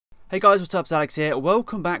Hey guys, what's up? It's Alex here.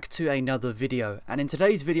 Welcome back to another video, and in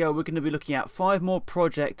today's video we're going to be looking at 5 more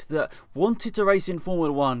projects that wanted to race in Formula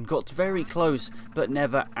 1, got very close but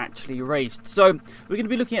never actually raced. So we're going to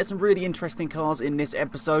be looking at some really interesting cars in this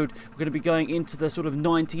episode. We're going to be going into the sort of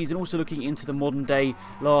 90s and also looking into the modern day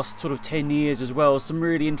last sort of 10 years as well. Some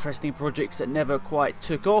really interesting projects that never quite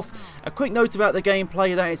took off. A quick note about the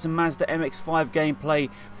gameplay, that is a Mazda MX-5 gameplay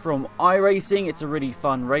from iRacing. It's a really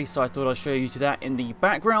fun race, so I thought I'd show you to that in the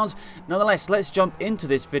background. Nonetheless, let's jump into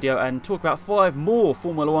this video and talk about 5 more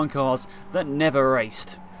Formula 1 cars that never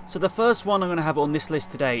raced. So the first one I'm going to have on this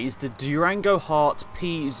list today is the Durango Hart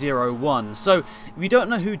P01. So if you don't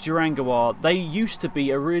know who Durango are, they used to be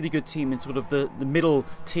a really good team in sort of the middle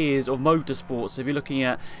tiers of motorsport. So if you're looking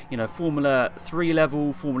at, you know, Formula 3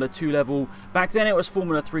 level, Formula 2 level, back then it was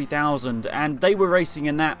Formula 3000, and they were racing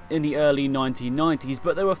in that in the early 1990s,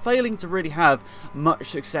 but they were failing to really have much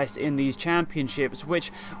success in these championships, which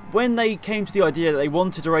when they came to the idea that they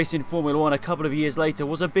wanted to race in Formula 1 a couple of years later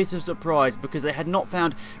was a bit of surprise, because they had not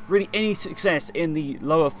found really any success in the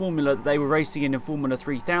lower formula that they were racing in Formula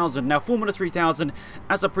 3000. Now Formula 3000,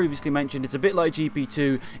 as I previously mentioned, is a bit like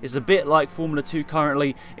GP2, it's a bit like Formula 2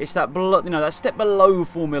 currently. It's that that step below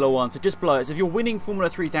Formula 1, so just below it. So if you're winning Formula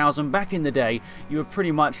 3000 back in the day, you were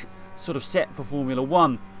pretty much sort of set for Formula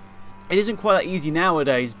 1. It isn't quite that easy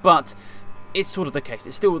nowadays, but it's sort of the case.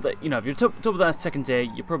 It's still that, you know, if you're top of that second tier,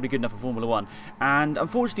 you're probably good enough for Formula 1. And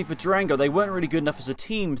unfortunately for Durango, they weren't really good enough as a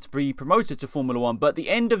team to be promoted to Formula 1. But at the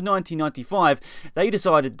end of 1995, they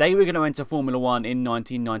decided they were going to enter Formula 1 in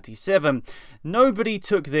 1997. Nobody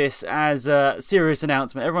took this as a serious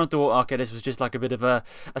announcement. Everyone thought, okay, this was just like a bit of a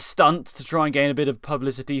stunt to try and gain a bit of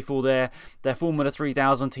publicity for their Formula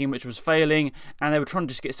 3000 team, which was failing, and they were trying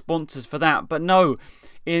to just get sponsors for that. But no.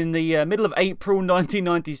 In the middle of April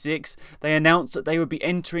 1996, they announced that they would be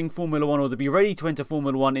entering Formula 1, or they'd be ready to enter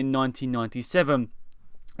Formula 1 in 1997.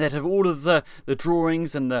 They'd have all of the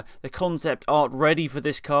drawings and the concept art ready for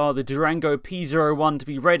this car, the Durango P01 to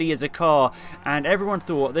be ready as a car, and everyone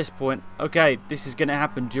thought at this point, okay, this is going to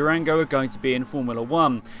happen, Durango are going to be in Formula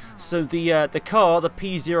 1. So the car, the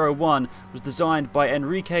P01, was designed by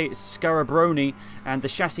Enrique Scarabroni, and the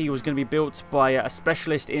chassis was going to be built by a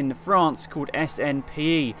specialist in France called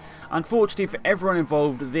SNPE. Unfortunately for everyone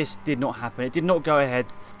involved, this did not happen. It did not go ahead.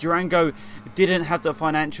 Durango didn't have the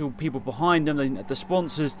financial people behind them, the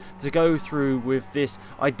sponsors, to go through with this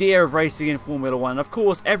idea of racing in Formula 1. And of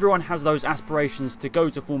course, everyone has those aspirations to go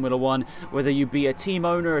to Formula 1, whether you be a team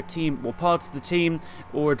owner, a team or part of the team,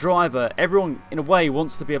 or a driver. Everyone, in a way,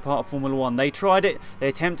 wants to be a part of Formula 1. They tried it, they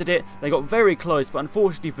attempted it, they got very close, but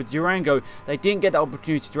unfortunately for Durango, they didn't get that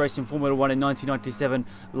opportunity to race in Formula 1 in 1997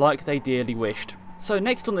 like they dearly wished. So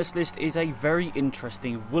next on this list is a very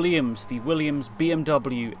interesting Williams, the Williams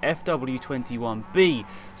BMW FW21B.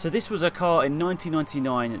 So this was a car in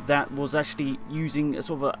 1999 that was actually using a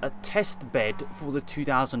sort of a test bed for the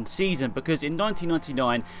 2000 season, because in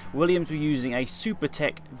 1999 Williams were using a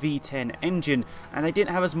Supertech V10 engine, and they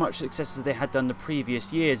didn't have as much success as they had done the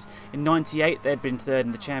previous years. In 98 they had been third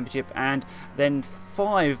in the championship, and then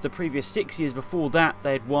the previous 6 years before that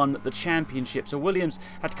they had won the championship. So Williams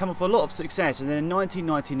had come off a lot of success, and then in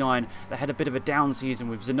 1999 they had a bit of a down season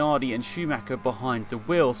with Zanardi and Schumacher behind the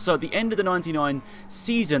wheel. So at the end of the 99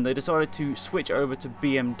 season they decided to switch over to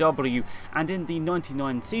BMW, and in the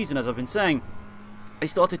 99 season, as I've been saying, they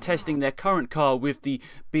started testing their current car with the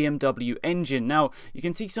BMW engine. Now, you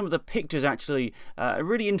can see some of the pictures actually. A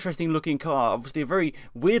really interesting looking car. Obviously a very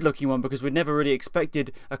weird looking one, because we'd never really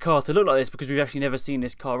expected a car to look like this, because we've actually never seen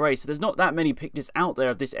this car race. So there's not that many pictures out there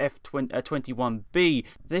of this F21B.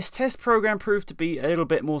 This test program proved to be a little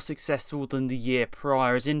bit more successful than the year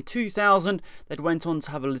prior, as in 2000 they went on to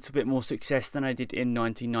have a little bit more success than they did in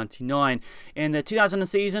 1999. In the 2000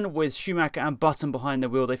 season, with Schumacher and Button behind the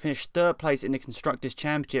wheel, they finished 3rd place in the Constructors'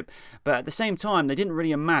 Championship, but at the same time they didn't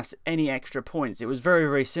really amass any extra points. It was very,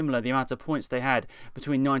 very similar, the amount of points they had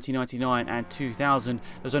between 1999 and 2000. There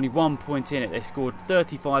was only 1 point in it. They scored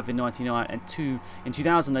 35 in 99, and in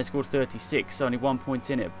 2000 they scored 36, so only 1 point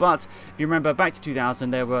in it. But if you remember back to 2000,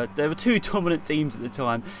 there were 2 dominant teams at the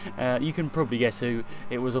time. You can probably guess who.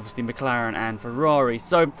 It was obviously McLaren and Ferrari.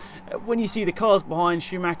 So when you see the cars behind,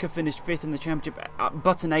 Schumacher finished 5th in the championship,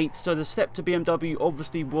 Button 8th, so the step to BMW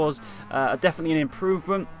obviously was definitely an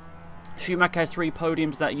improvement. Schumacher had 3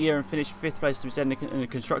 podiums that year and finished 5th place, as we said, in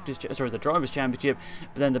the Drivers' Championship,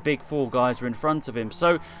 but then the big 4 guys were in front of him.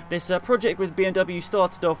 So this project with BMW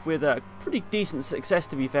started off with a pretty decent success,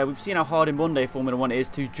 to be fair. We've seen how hard in modern day Formula 1 is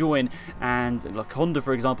to join, and like Honda,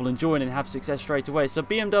 for example, and join and have success straight away. So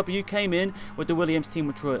BMW came in with the Williams team,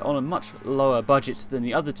 which were on a much lower budget than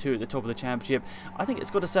the other 2 at the top of the championship. I think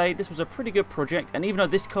it's got to say this was a pretty good project, and even though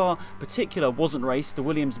this car in particular wasn't raced, the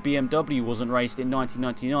Williams BMW wasn't raced in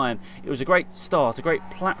 1999, it was a great start, a great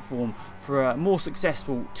platform for a more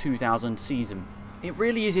successful 2000 season. It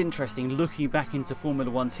really is interesting looking back into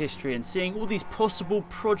Formula 1's history and seeing all these possible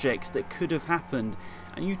projects that could have happened,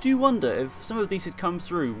 and you do wonder if some of these had come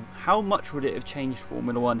through, how much would it have changed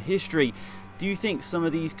Formula 1 history? Do you think some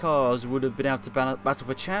of these cars would have been able to battle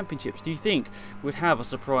for championships? Do you think we'd have a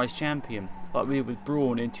surprise champion like we did with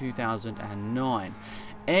Brawn in 2009?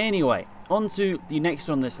 Anyway, on to the next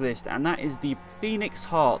on this list, and that is the Phoenix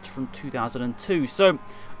Hart from 2002. So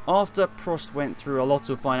after Prost went through a lot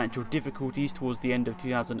of financial difficulties towards the end of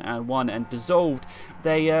 2001 and dissolved,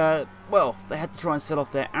 they had to try and sell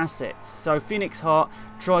off their assets. So Phoenix Hart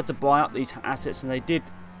tried to buy up these assets, and they did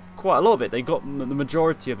quite a lot of it. They got the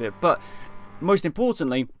majority of it, but most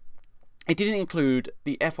importantly, it didn't include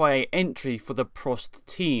the FIA entry for the Prost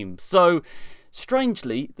team. So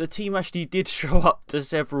strangely, the team actually did show up to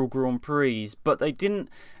several Grand Prix, but they didn't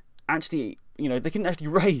actually, they couldn't actually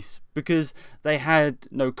race because they had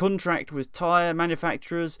no contract with tyre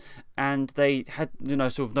manufacturers, and they had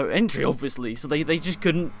sort of no entry, obviously, so they just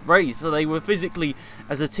couldn't race. So they were physically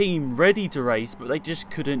as a team ready to race, but they just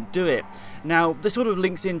couldn't do it. Now this sort of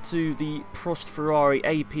links into the Prost Ferrari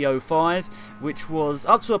AP05, which was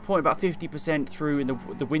up to a point about 50% through in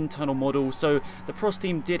the wind tunnel model. So the Prost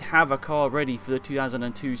team did have a car ready for the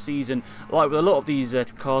 2002 season. Like with a lot of these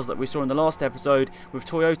cars that we saw in the last episode with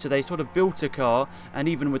Toyota, they sort of built a car, and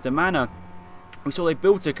even with the Manor, we saw they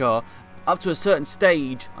built a car up to a certain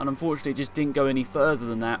stage, and unfortunately it just didn't go any further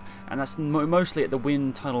than that, and that's mostly at the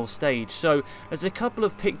wind tunnel stage. So there's a couple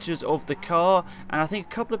of pictures of the car, and I think a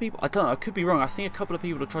couple of people, I don't know, I could be wrong, I think a couple of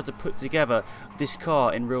people have tried to put together this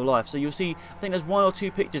car in real life. So you'll see, I think there's 1 or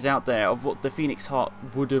 2 pictures out there of what the Phoenix Hart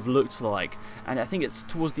would have looked like, and I think it's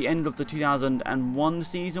towards the end of the 2001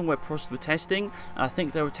 season where Prost were testing, and I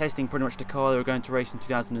think they were testing pretty much the car they were going to race in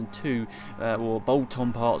 2002, or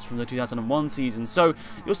bolt-on parts from the 2001 season. So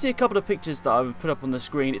you'll see a couple of pictures that I've put up on the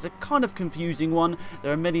screen. It's a kind of confusing one.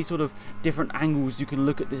 There are many sort of different angles you can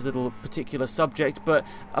look at this little particular subject, but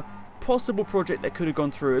a possible project that could have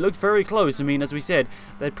gone through. It looked very close. I mean, as we said,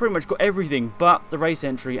 they'd pretty much got everything but the race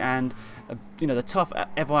entry, and the tough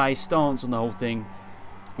FIA stance on the whole thing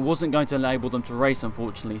wasn't going to enable them to race,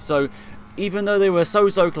 unfortunately. So even though they were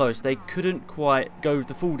so close, they couldn't quite go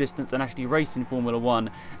the full distance and actually race in Formula 1,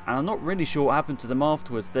 and I'm not really sure what happened to them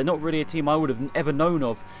afterwards. They're not really a team I would have ever known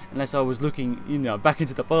of unless I was looking back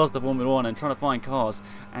into the past of Formula 1 and trying to find cars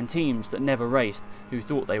and teams that never raced who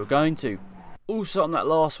thought they were going to. Also on that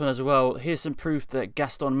last one as well, here's some proof that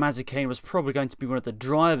Gaston Mazepin was probably going to be one of the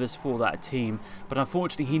drivers for that team, but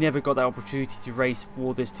unfortunately he never got that opportunity to race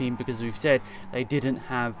for this team because, as we've said, they didn't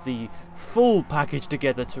have the full package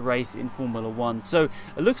together to race in Formula 1. So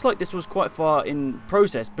it looks like this was quite far in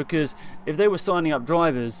process, because if they were signing up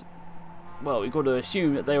drivers, well, we've got to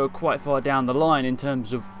assume that they were quite far down the line in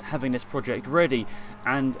terms of having this project ready,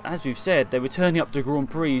 and as we've said, they were turning up to Grand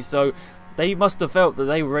Prix, so they must have felt that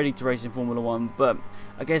they were ready to race in Formula 1, but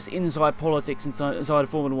I guess inside politics inside of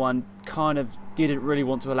Formula 1 kind of didn't really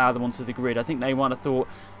want to allow them onto the grid. I think they might have thought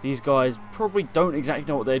these guys probably don't exactly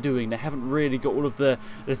know what they're doing. They haven't really got all of the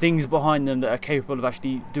things behind them that are capable of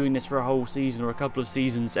actually doing this for a whole season or a couple of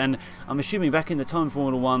seasons, and I'm assuming back in the time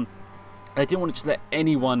Formula 1, they didn't want to just let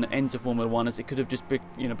anyone enter Formula 1, as it could have just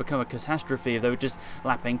become a catastrophe if they were just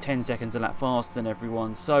lapping 10 seconds a lap faster than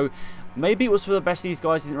everyone. So maybe it was for the best these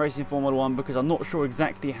guys didn't race in Formula 1, because I'm not sure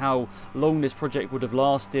exactly how long this project would have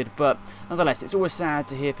lasted. But nonetheless, it's always sad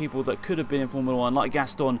to hear people that could have been in Formula 1, like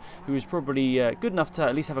Gaston, who was probably good enough to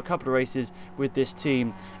at least have a couple of races with this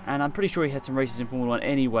team. And I'm pretty sure he had some races in Formula 1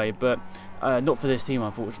 anyway, but not for this team,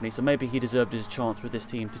 unfortunately. So maybe he deserved his chance with this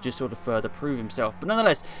team to just sort of further prove himself. But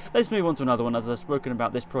nonetheless, let's move on to another one, as I've spoken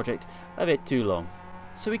about this project a bit too long.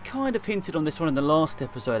 So we kind of hinted on this one in the last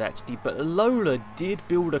episode actually, but Lola did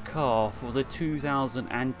build a car for the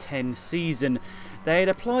 2010 season. They had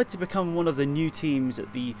applied to become one of the new teams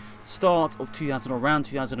at the start of 2000, or around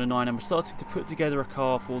 2009, and were starting to put together a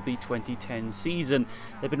car for the 2010 season.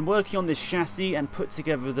 They've been working on this chassis and put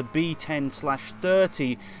together the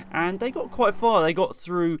B10/30, and they got quite far. They got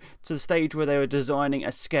through to the stage where they were designing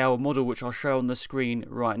a scale model, which I'll show on the screen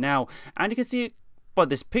right now. And you can see it by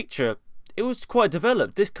this picture. it was quite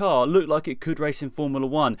developed. This car looked like it could race in Formula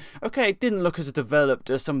 1. Okay, it didn't look as developed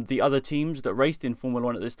as some of the other teams that raced in Formula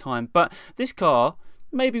 1 at this time, but this car,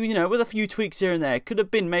 maybe, you know, with a few tweaks here and there, could have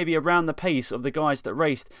been maybe around the pace of the guys that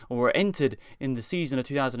raced or were entered in the season of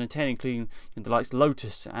 2010, including the likes of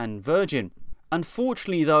Lotus and Virgin.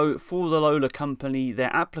 Unfortunately though, for the Lola company,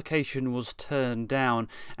 their application was turned down,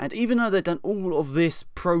 and even though they'd done all of this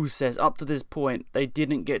process up to this point, they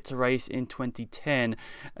didn't get to race in 2010.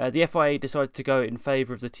 The FIA decided to go in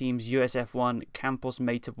favour of the teams USF1, Campos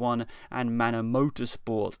Meta1 and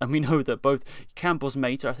Manor-Motorsport, and we know that both Campos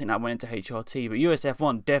Meta, I think that went into HRT, but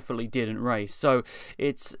USF1 definitely didn't race, so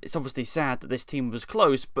it's obviously sad that this team was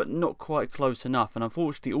close, but not quite close enough, and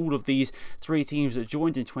unfortunately all of these three teams that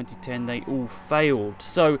joined in 2010, they all failed.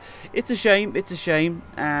 So it's a shame,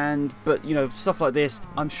 but you know, stuff like this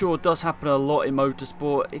I'm sure does happen a lot in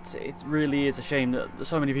motorsport. It really is a shame that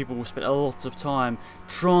so many people spent a lot of time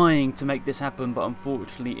trying to make this happen, but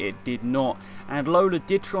unfortunately it did not. And Lola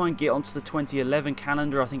did try and get onto the 2011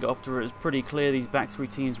 calendar. I think after it was pretty clear these back three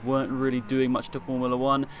teams weren't really doing much to Formula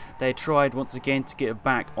 1, they tried once again to get it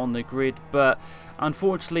back on the grid, but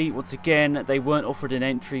unfortunately once again they weren't offered an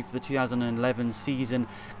entry for the 2011 season,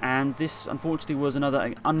 and this unfortunately was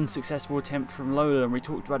another unsuccessful attempt from Lola, and we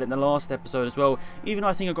talked about it in the last episode as well. Even though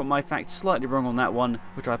I think I got my facts slightly wrong on that one,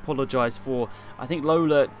 which I apologise for, I think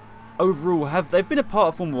Lola overall they've been a part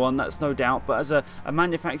of Formula 1, that's no doubt, but as a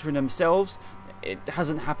manufacturer in themselves, it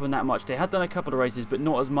hasn't happened that much. They had done a couple of races, but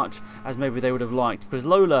not as much as maybe they would have liked, because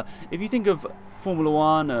Lola, if you think of Formula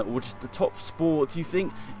 1 or just the top sports, you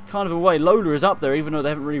think kind of a way Lola is up there, even though they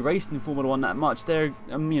haven't really raced in Formula 1 that much. They're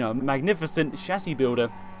you know, a magnificent chassis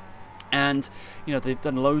builder, and you know, they've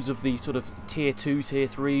done loads of the sort of tier 2, tier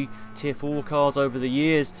 3, tier 4 cars over the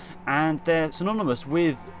years, and they're synonymous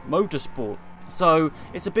with motorsport. So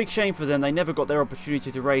it's a big shame for them. They never got their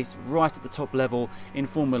opportunity to race right at the top level in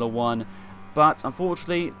Formula 1. But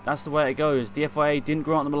unfortunately, that's the way it goes. The FIA didn't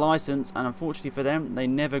grant them a license, and unfortunately for them, they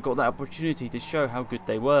never got that opportunity to show how good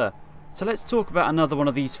they were. So let's talk about another one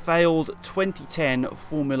of these failed 2010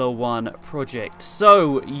 Formula 1 projects.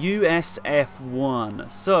 So,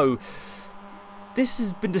 USF1. So, this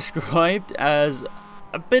has been described as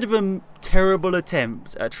a bit of a terrible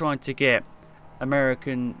attempt at trying to get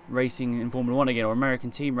American racing in Formula 1 again, or American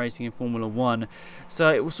team racing in Formula 1.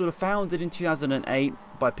 So it was sort of founded in 2008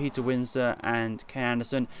 by Peter Windsor and Ken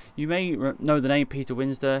Anderson. You may know the name Peter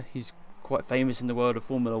Windsor. He's quite famous in the world of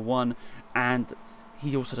Formula 1, and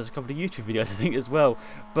he also does a couple of YouTube videos, I think, as well.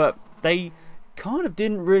 But they kind of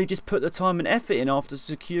didn't really just put the time and effort in after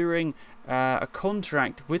securing a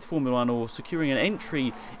contract with Formula 1 or securing an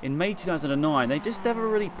entry in May 2009. They just never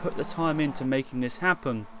really put the time into making this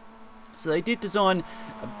happen. So they did design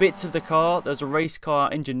bits of the car. There's a race car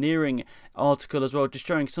engineering article as well, just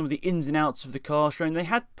showing some of the ins and outs of the car, showing they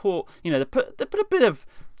had put, you know, they put a bit of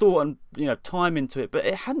thought and, you know, time into it, but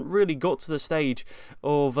it hadn't really got to the stage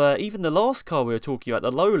of even the last car we were talking about,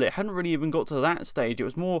 the Lola. It hadn't really even got to that stage. It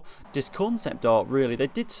was more just concept art, really. They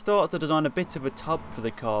did start to design a bit of a tub for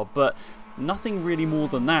the car, but nothing really more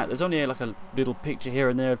than that. There's only like a little picture here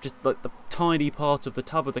and there of just like the tiny part of the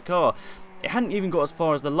tub of the car. It hadn't even got as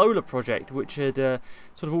far as the Lola project, which had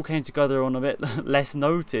sort of all came together on a bit less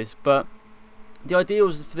notice. But the idea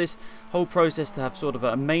was for this whole process to have sort of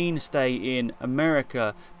a mainstay in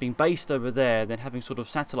America, being based over there, then having sort of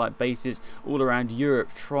satellite bases all around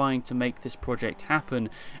Europe trying to make this project happen.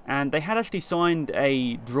 And they had actually signed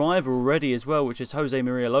a driver already as well, which is Jose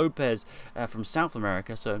Maria Lopez from South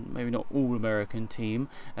America, so maybe not all American team.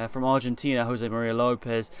 From Argentina, Jose Maria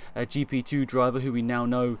Lopez, a GP2 driver who we now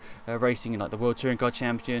know racing in like the World Touring Car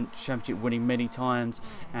Championship, winning many times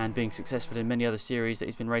and being successful in many other series that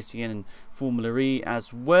he's been racing in, and Formula E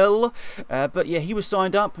as well. But yeah, he was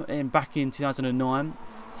signed up back in 2009,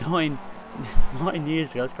 nine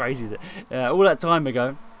years ago. That's crazy, isn't it? All that time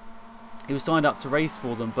ago. He was signed up to race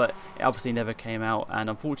for them, but it obviously never came out, and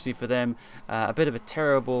unfortunately for them, a bit of a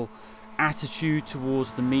terrible attitude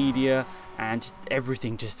towards the media, and just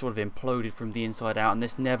everything just sort of imploded from the inside out, and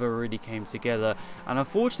this never really came together. And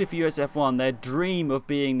unfortunately for USF1, their dream of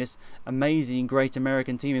being this amazing great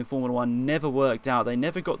American team in Formula 1 never worked out. They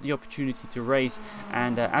never got the opportunity to race,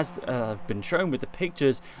 and as I've been shown with the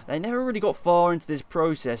pictures, they never really got far into this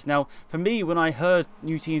process. Now for me, when I heard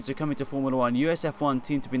new teams were coming to Formula 1, USF1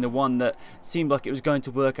 seemed to be the one that seemed like it was going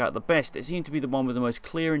to work out the best. It seemed to be the one with the most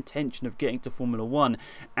clear intention of getting to Formula 1,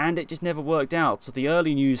 and it just never worked out. So the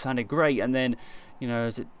early news sounded great, and then, you know,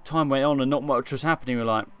 as time went on and not much was happening, we were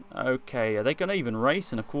like, okay, are they going to even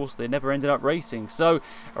race? And of course they never ended up racing. So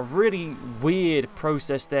a really weird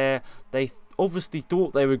process there. They obviously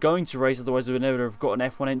thought they were going to race, otherwise they would never have got an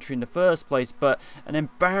F1 entry in the first place. But an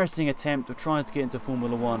embarrassing attempt of trying to get into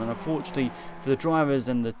Formula 1, and unfortunately for the drivers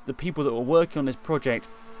and the people that were working on this project,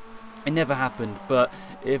 it never happened. But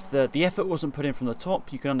if the effort wasn't put in from the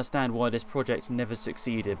top, you can understand why this project never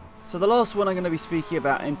succeeded. So the last one I'm going to be speaking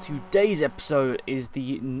about in today's episode is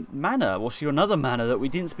the Manor, well, actually another Manor that we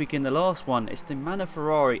didn't speak in the last one. It's the Manor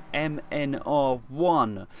Ferrari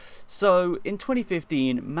MNR1. So in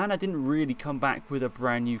 2015, Manor didn't really come back with a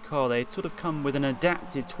brand new car. They had sort of come with an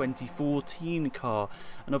adapted 2014 car,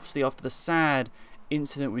 and obviously after the sad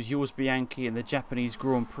incident with Jules Bianchi in the Japanese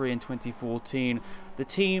Grand Prix in 2014, the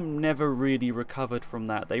team never really recovered from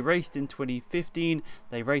that. They raced in 2015,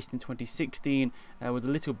 they raced in 2016 with a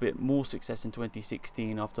little bit more success in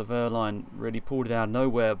 2016 after Wehrlein really pulled it out of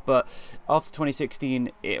nowhere. But after 2016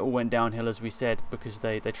 it all went downhill, as we said, because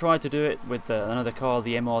they tried to do it with another car,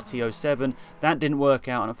 the MRT-07. That didn't work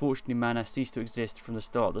out, and unfortunately Manor ceased to exist from the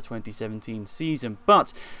start of the 2017 season.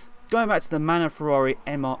 But going back to the Manor Ferrari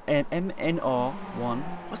MNR1,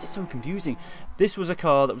 why is it so confusing? This was a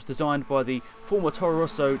car that was designed by the former Toro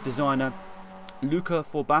Rosso designer Luca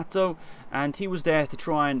Forbato, and he was there to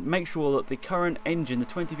try and make sure that the current engine, the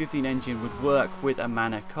 2015 engine, would work with a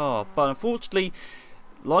Manor car. But unfortunately,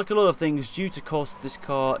 like a lot of things, due to cost, this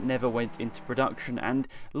car never went into production, and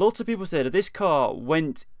lots of people said if this car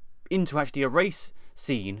went into actually a race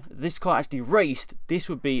scene, this car actually raced, this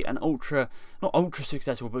would be an not ultra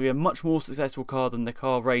successful, but be a much more successful car than the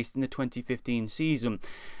car raced in the 2015 season.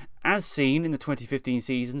 As seen in the 2015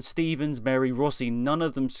 season, Stevens, Mary, Rossi, none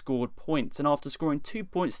of them scored points, and after scoring 2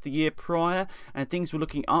 points the year prior and things were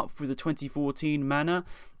looking up with the 2014 Manor,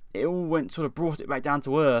 it all brought it back down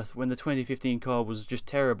to earth when the 2015 car was just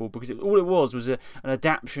terrible, because all it was an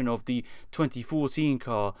adaptation of the 2014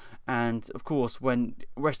 car. And of course, when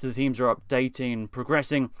the rest of the teams are updating and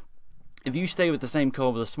progressing, if you stay with the same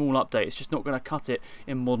car with a small update, it's just not going to cut it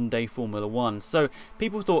in modern day Formula 1. So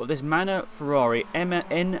people thought this Manor Ferrari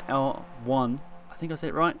MNR1, I think I said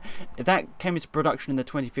it right, if that came into production in the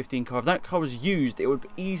 2015 car, if that car was used, it would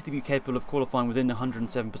easily be capable of qualifying within the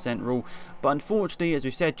 107% rule. But unfortunately, as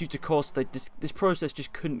we said, due to cost, this process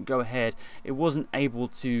just couldn't go ahead. It wasn't able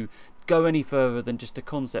to go any further than just a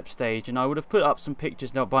concept stage, and I would have put up some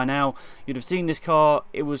pictures now. By now you'd have seen this car.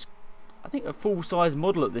 It was, I think, a full-size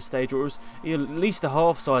model at this stage, or it was at least a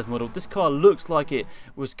half-size model. This car looks like it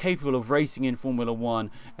was capable of racing in Formula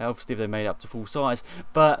 1, obviously if they made it up to full size,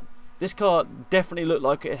 but this car definitely looked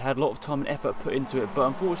like it had a lot of time and effort put into it. But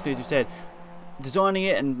unfortunately, as we said, designing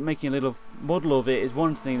it and making a little model of it is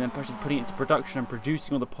one thing, then actually putting it into production and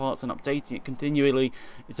producing all the parts and updating it continually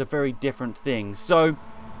is a very different thing. So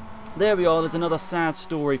there we are. There's another sad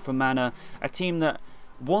story for Manor, a team that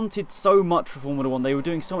wanted so much for Formula 1. They were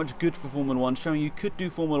doing so much good for Formula 1, showing you could do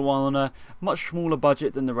Formula 1 on a much smaller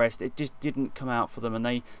budget than the rest. It just didn't come out for them, and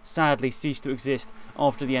they sadly ceased to exist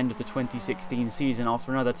after the end of the 2016 season,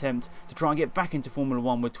 after another attempt to try and get back into Formula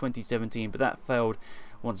 1 with 2017, but that failed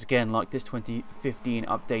once again, like this 2015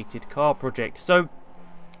 updated car project. So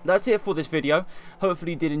that's it for this video.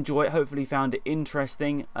 Hopefully you did enjoy it, hopefully you found it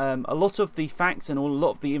interesting. A lot of the facts and a lot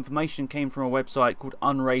of the information came from a website called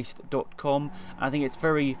unraced.com. I think it's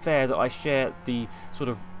very fair that I share the sort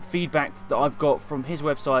of feedback that I've got from his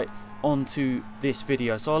website onto this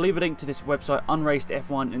video. So I'll leave a link to this website, Unraced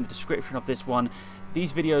F1, in the description of this one.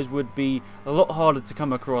 These videos would be a lot harder to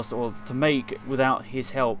come across or to make without his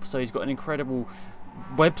help. So he's got an incredible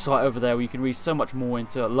website over there where you can read so much more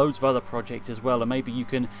into loads of other projects as well, and maybe you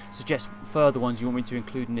can suggest further ones you want me to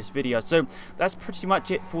include in this video. So that's pretty much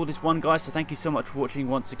it for this one, guys. So thank you so much for watching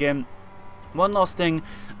once again. One last thing,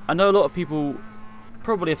 I know a lot of people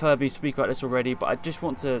probably have heard me speak about this already, but I just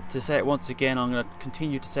want to say it once again. I'm going to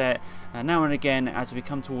continue to say it now and again as we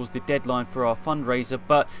come towards the deadline for our fundraiser.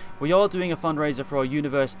 But we are doing a fundraiser for our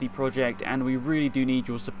university project, and we really do need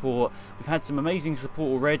your support. We've had some amazing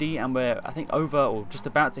support already, and we're, I think, over or just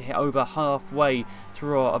about to hit over halfway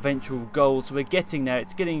through our eventual goal. So we're getting there.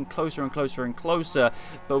 It's getting closer and closer and closer,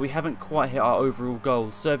 but we haven't quite hit our overall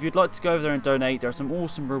goal. So if you'd like to go over there and donate, there are some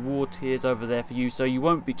awesome reward tiers over there for you, so you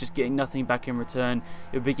won't be just getting nothing back in return.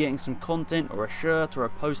 You'll be getting some content or a shirt or a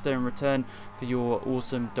poster in return for your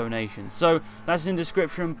awesome donations. So that's in the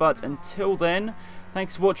description, but until then,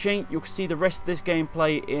 thanks for watching. You'll see the rest of this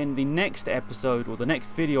gameplay in the next episode or the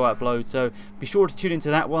next video I upload, so be sure to tune into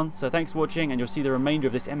that one. So thanks for watching, and you'll see the remainder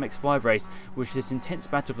of this MX-5 race, which this intense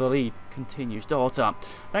battle for the lead continues to hot up.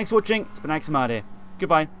 Thanks for watching. It's been Axel here.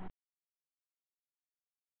 Goodbye.